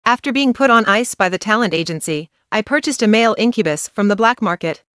After being put on ice by the talent agency, I purchased a male Incubus from the black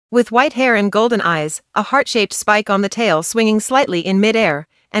market. With white hair and golden eyes, a heart-shaped spike on the tail swinging slightly in mid-air,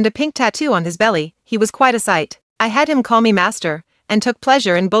 and a pink tattoo on his belly, he was quite a sight. I had him call me master, and took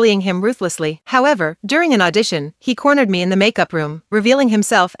pleasure in bullying him ruthlessly. However, during an audition, he cornered me in the makeup room, revealing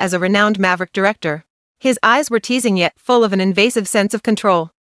himself as a renowned maverick director. His eyes were teasing yet full of an invasive sense of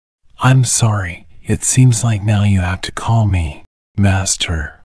control. I'm sorry, it seems like now you have to call me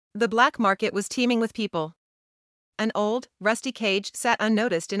master. The black market was teeming with people. An old, rusty cage sat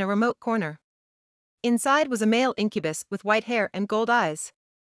unnoticed in a remote corner. Inside was a male Incubus with white hair and gold eyes.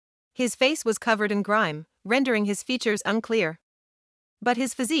 His face was covered in grime, rendering his features unclear. But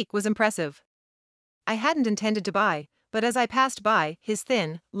his physique was impressive. I hadn't intended to buy, but as I passed by, his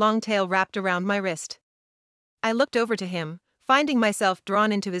thin, long tail wrapped around my wrist. I looked over to him, finding myself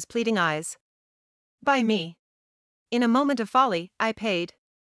drawn into his pleading eyes. Buy me. In a moment of folly, I paid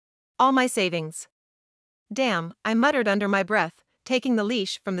all my savings. Damn, I muttered under my breath, taking the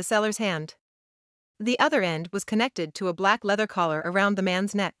leash from the seller's hand. The other end was connected to a black leather collar around the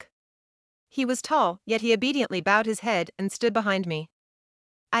man's neck. He was tall, yet he obediently bowed his head and stood behind me.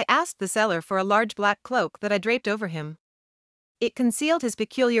 I asked the seller for a large black cloak that I draped over him. It concealed his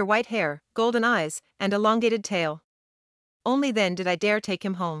peculiar white hair, golden eyes, and elongated tail. Only then did I dare take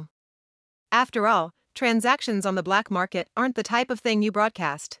him home. After all, transactions on the black market aren't the type of thing you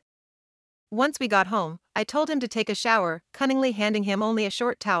broadcast. Once we got home, I told him to take a shower, cunningly handing him only a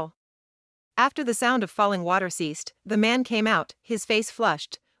short towel. After the sound of falling water ceased, the man came out, his face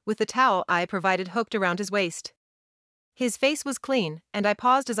flushed, with the towel I provided hooked around his waist. His face was clean, and I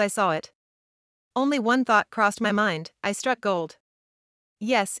paused as I saw it. Only one thought crossed my mind: I struck gold.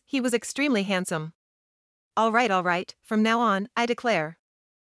 Yes, he was extremely handsome. All right, from now on, I declare.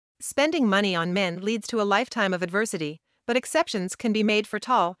 Spending money on men leads to a lifetime of adversity, but exceptions can be made for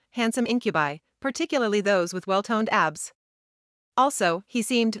tall, handsome incubi, particularly those with well-toned abs. Also, he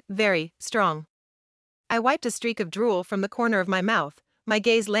seemed very strong. I wiped a streak of drool from the corner of my mouth, my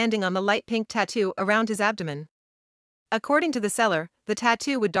gaze landing on the light pink tattoo around his abdomen. According to the seller, the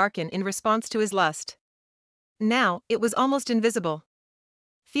tattoo would darken in response to his lust. Now, it was almost invisible.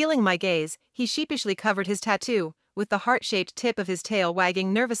 Feeling my gaze, he sheepishly covered his tattoo, with the heart-shaped tip of his tail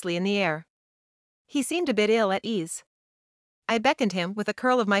wagging nervously in the air. He seemed a bit ill at ease. I beckoned him with a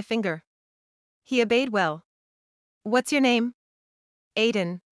curl of my finger. He obeyed well. What's your name?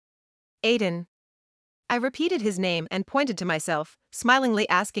 Aiden. Aiden. I repeated his name and pointed to myself, smilingly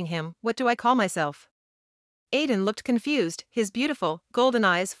asking him, what do I call myself? Aiden looked confused, his beautiful, golden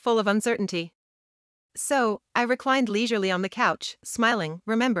eyes full of uncertainty. So, I reclined leisurely on the couch, smiling.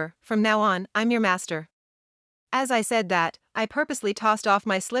 Remember, from now on, I'm your master. As I said that, I purposely tossed off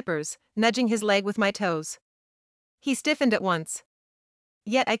my slippers, nudging his leg with my toes. He stiffened at once.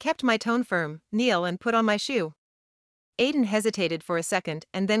 Yet I kept my tone firm, kneel and put on my shoe. Aiden hesitated for a second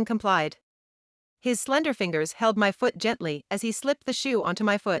and then complied. His slender fingers held my foot gently as he slipped the shoe onto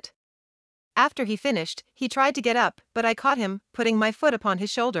my foot. After he finished, he tried to get up, but I caught him, putting my foot upon his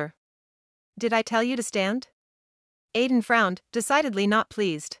shoulder. Did I tell you to stand? Aiden frowned, decidedly not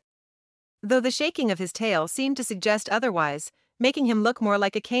pleased. Though the shaking of his tail seemed to suggest otherwise, making him look more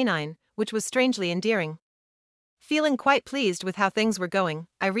like a canine, which was strangely endearing. Feeling quite pleased with how things were going,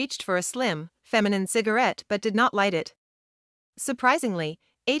 I reached for a slim, feminine cigarette but did not light it. Surprisingly,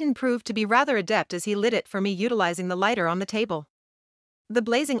 Aiden proved to be rather adept as he lit it for me, utilizing the lighter on the table. The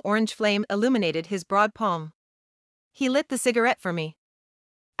blazing orange flame illuminated his broad palm. He lit the cigarette for me.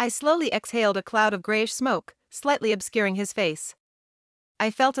 I slowly exhaled a cloud of grayish smoke, slightly obscuring his face. I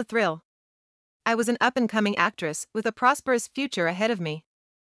felt a thrill. I was an up-and-coming actress with a prosperous future ahead of me.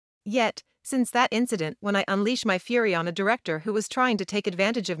 Yet, since that incident when I unleashed my fury on a director who was trying to take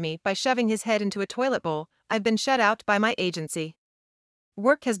advantage of me by shoving his head into a toilet bowl, I've been shut out by my agency.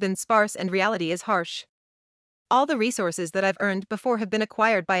 Work has been sparse and reality is harsh. All the resources that I've earned before have been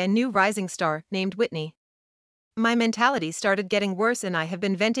acquired by a new rising star named Whitney. My mentality started getting worse and I have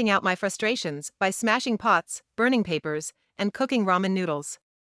been venting out my frustrations by smashing pots, burning papers, and cooking ramen noodles.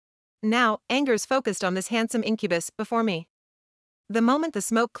 Now, anger's focused on this handsome incubus before me. The moment the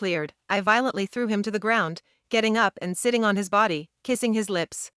smoke cleared, I violently threw him to the ground, getting up and sitting on his body, kissing his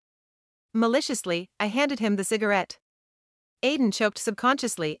lips. Maliciously, I handed him the cigarette. Aiden choked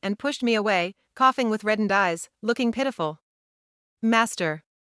subconsciously and pushed me away, coughing with reddened eyes, looking pitiful. Master.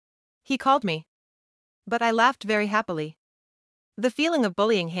 He called me. But I laughed very happily. The feeling of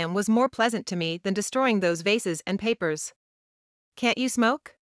bullying him was more pleasant to me than destroying those vases and papers. Can't you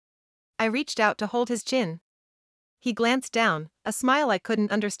smoke? I reached out to hold his chin. He glanced down, a smile I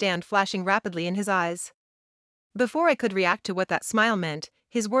couldn't understand flashing rapidly in his eyes. Before I could react to what that smile meant,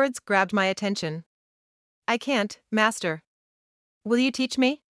 His words grabbed my attention. I can't, master. Will you teach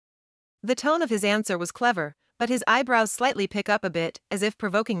me? The tone of his answer was clever, but his eyebrows slightly pick up a bit, as if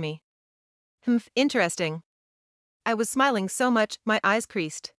provoking me. Interesting. I was smiling so much, my eyes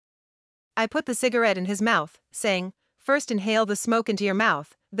creased. I put the cigarette in his mouth, saying, first inhale the smoke into your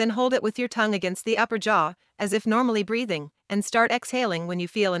mouth, then hold it with your tongue against the upper jaw, as if normally breathing, and start exhaling when you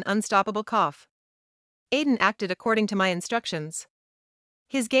feel an unstoppable cough. Aiden acted according to my instructions.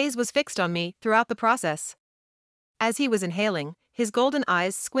 His gaze was fixed on me throughout the process. As he was inhaling, his golden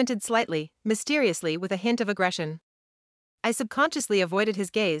eyes squinted slightly, mysteriously with a hint of aggression. I subconsciously avoided his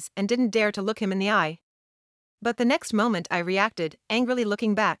gaze and didn't dare to look him in the eye. But the next moment I reacted, angrily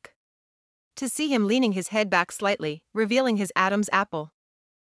looking back. To see him leaning his head back slightly, revealing his Adam's apple.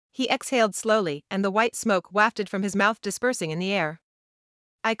 He exhaled slowly and the white smoke wafted from his mouth dispersing in the air.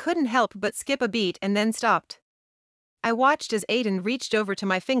 I couldn't help but skip a beat and then stopped. I watched as Aiden reached over to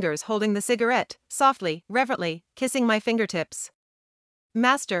my fingers holding the cigarette, softly, reverently, kissing my fingertips.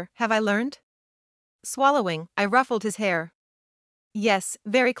 Master, have I learned? Swallowing, I ruffled his hair. Yes,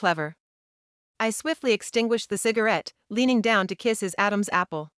 very clever. I swiftly extinguished the cigarette, leaning down to kiss his Adam's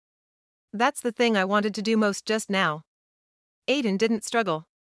apple. That's the thing I wanted to do most just now. Aiden didn't struggle.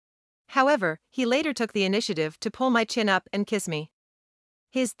 However, he later took the initiative to pull my chin up and kiss me.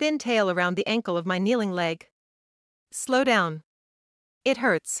 His thin tail around the ankle of my kneeling leg. Slow down. It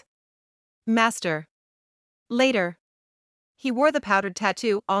hurts. Master. Later. He wore the powdered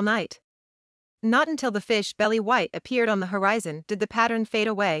tattoo all night. Not until the fish belly white appeared on the horizon did the pattern fade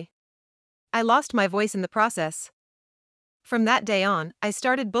away. I lost my voice in the process. From that day on, I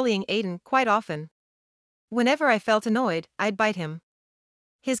started bullying Aiden quite often. Whenever I felt annoyed, I'd bite him.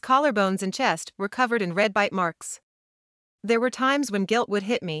 His collarbones and chest were covered in red bite marks. There were times when guilt would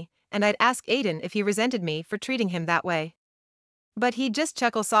hit me, and I'd ask Aiden if he resented me for treating him that way. But he'd just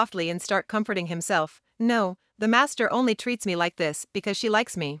chuckle softly and start comforting himself. No, the master only treats me like this because she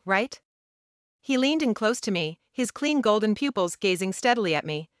likes me, right? He leaned in close to me, his clean golden pupils gazing steadily at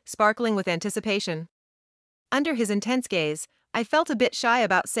me, sparkling with anticipation. Under his intense gaze, I felt a bit shy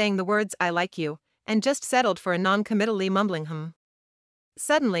about saying the words "I like you," and just settled for a non-committally mumbling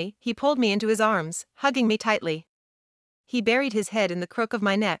Suddenly, he pulled me into his arms, hugging me tightly. He buried his head in the crook of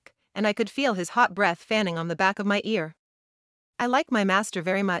my neck, and I could feel his hot breath fanning on the back of my ear. I like my master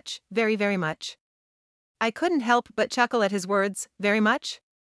very much, very, very much. I couldn't help but chuckle at his words, very much?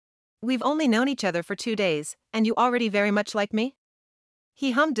 We've only known each other for 2 days, and you already very much like me?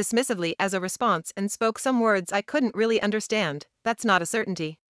 He hummed dismissively as a response and spoke some words I couldn't really understand. That's not a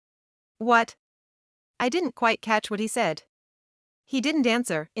certainty. What? I didn't quite catch what he said. He didn't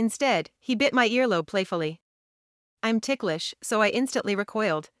answer, instead, he bit my earlobe playfully. I'm ticklish, so I instantly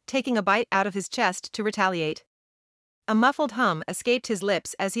recoiled, taking a bite out of his chest to retaliate. A muffled hum escaped his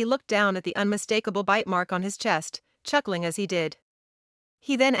lips as he looked down at the unmistakable bite mark on his chest, chuckling as he did.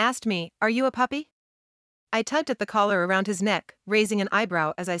 He then asked me, "Are you a puppy?" I tugged at the collar around his neck, raising an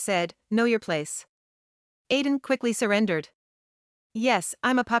eyebrow as I said, "Know your place." Aiden quickly surrendered. Yes,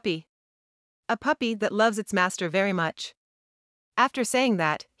 I'm a puppy. A puppy that loves its master very much. After saying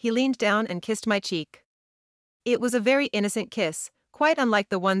that, he leaned down and kissed my cheek. It was a very innocent kiss, quite unlike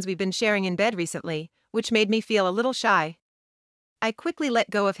the ones we've been sharing in bed recently, which made me feel a little shy. I quickly let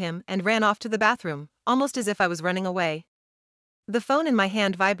go of him and ran off to the bathroom, almost as if I was running away. The phone in my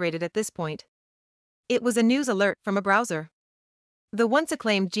hand vibrated at this point. It was a news alert from a browser. The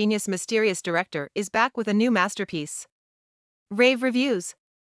once-acclaimed genius mysterious director is back with a new masterpiece. Rave reviews.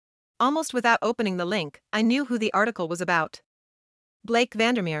 Almost without opening the link, I knew who the article was about. Blake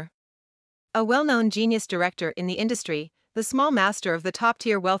Vandermeer. A well-known genius director in the industry, the small master of the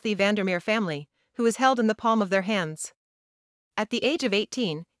top-tier wealthy Vandermeer family, who is held in the palm of their hands. At the age of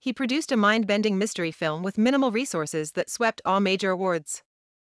 18, he produced a mind-bending mystery film with minimal resources that swept all major awards.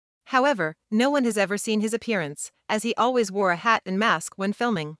 However, no one has ever seen his appearance, as he always wore a hat and mask when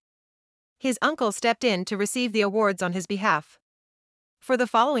filming. His uncle stepped in to receive the awards on his behalf. For the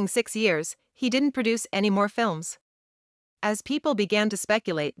following 6 years, he didn't produce any more films. As people began to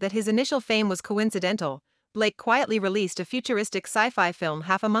speculate that his initial fame was coincidental, Blake quietly released a futuristic sci-fi film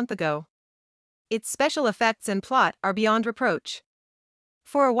half a month ago. Its special effects and plot are beyond reproach.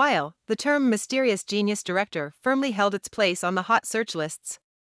 For a while, the term mysterious genius director firmly held its place on the hot search lists.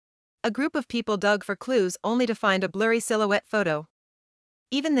 A group of people dug for clues only to find a blurry silhouette photo.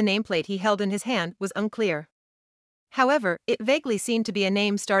 Even the nameplate he held in his hand was unclear. However, it vaguely seemed to be a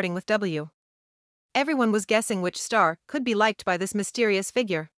name starting with W. Everyone was guessing which star could be liked by this mysterious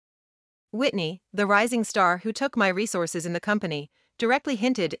figure. Whitney, the rising star who took my resources in the company, directly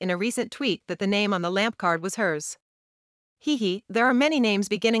hinted in a recent tweet that the name on the lamp card was hers. Hee hee, there are many names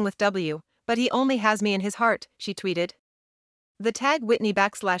beginning with W, but he only has me in his heart, she tweeted. The tag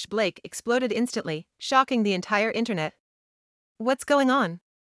Whitney_Blake exploded instantly, shocking the entire internet. What's going on?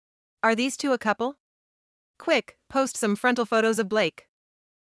 Are these two a couple? Quick, post some frontal photos of Blake.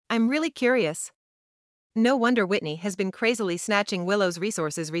 I'm really curious. No wonder Whitney has been crazily snatching Willow's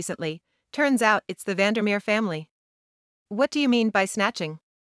resources recently. Turns out it's the Vandermeer family. What do you mean by snatching?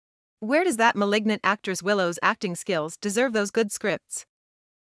 Where does that malignant actress Willow's acting skills deserve those good scripts?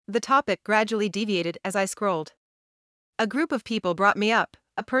 The topic gradually deviated as I scrolled. A group of people brought me up,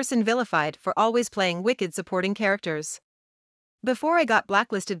 a person vilified for always playing wicked supporting characters. Before I got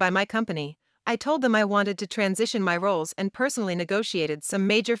blacklisted by my company, I told them I wanted to transition my roles and personally negotiated some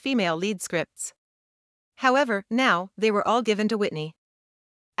major female lead scripts. However, now, they were all given to Whitney.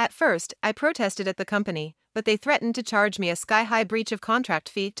 At first, I protested at the company, but they threatened to charge me a sky-high breach of contract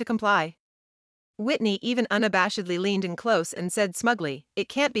fee to comply. Whitney even unabashedly leaned in close and said smugly, "It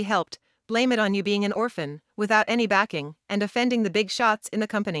can't be helped, blame it on you being an orphan," without any backing, and offending the big shots in the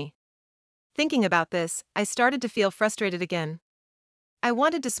company. Thinking about this, I started to feel frustrated again. I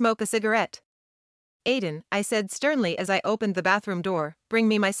wanted to smoke a cigarette. "Aiden," I said sternly as I opened the bathroom door, "bring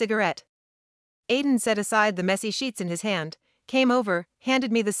me my cigarette." Aiden set aside the messy sheets in his hand, came over,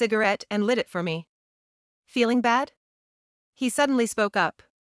 handed me the cigarette and lit it for me. "Feeling bad?" He suddenly spoke up.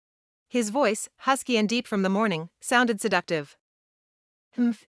 His voice, husky and deep from the morning, sounded seductive.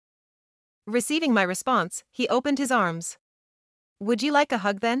 "Humph." Receiving my response, he opened his arms. "Would you like a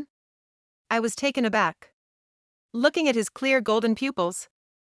hug then?" I was taken aback. Looking at his clear golden pupils.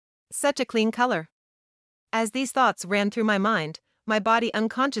 Such a clean color. As these thoughts ran through my mind, my body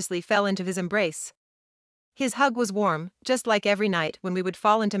unconsciously fell into his embrace. His hug was warm, just like every night when we would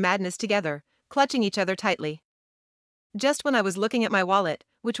fall into madness together, clutching each other tightly. Just when I was looking at my wallet,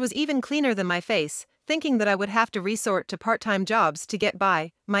 which was even cleaner than my face, thinking that I would have to resort to part-time jobs to get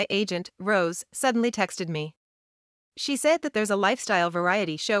by, my agent, Rose, suddenly texted me. She said that there's a lifestyle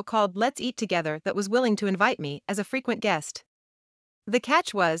variety show called Let's Eat Together that was willing to invite me as a frequent guest. The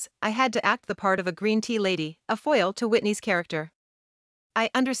catch was, I had to act the part of a green tea lady, a foil to Whitney's character. I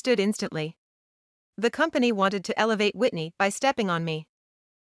understood instantly. The company wanted to elevate Whitney by stepping on me.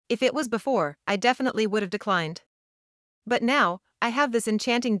 If it was before, I definitely would have declined. But now, I have this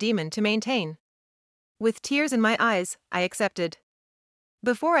enchanting demon to maintain. With tears in my eyes, I accepted.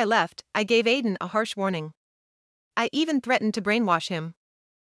 Before I left, I gave Aiden a harsh warning. I even threatened to brainwash him.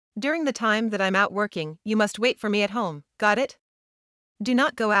 "During the time that I'm out working, you must wait for me at home, got it? Do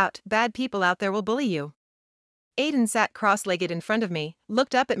not go out, bad people out there will bully you." Aiden sat cross-legged in front of me,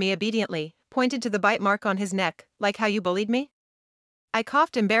 looked up at me obediently, pointed to the bite mark on his neck, "Like how you bullied me?" I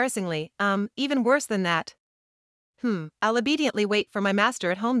coughed embarrassingly, even worse than that." I'll obediently wait for my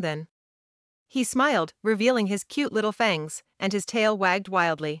master at home then." He smiled, revealing his cute little fangs, and his tail wagged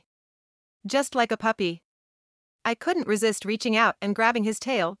wildly. Just like a puppy. I couldn't resist reaching out and grabbing his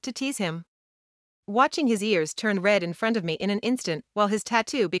tail to tease him. Watching his ears turn red in front of me in an instant while his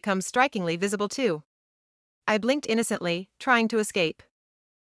tattoo becomes strikingly visible too. I blinked innocently, trying to escape.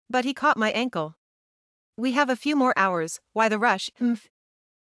 But he caught my ankle. "We have a few more hours, why the rush,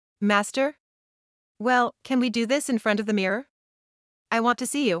 Master? Well, can we do this in front of the mirror? I want to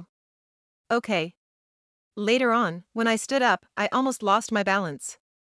see you." "Okay." Later on, when I stood up, I almost lost my balance.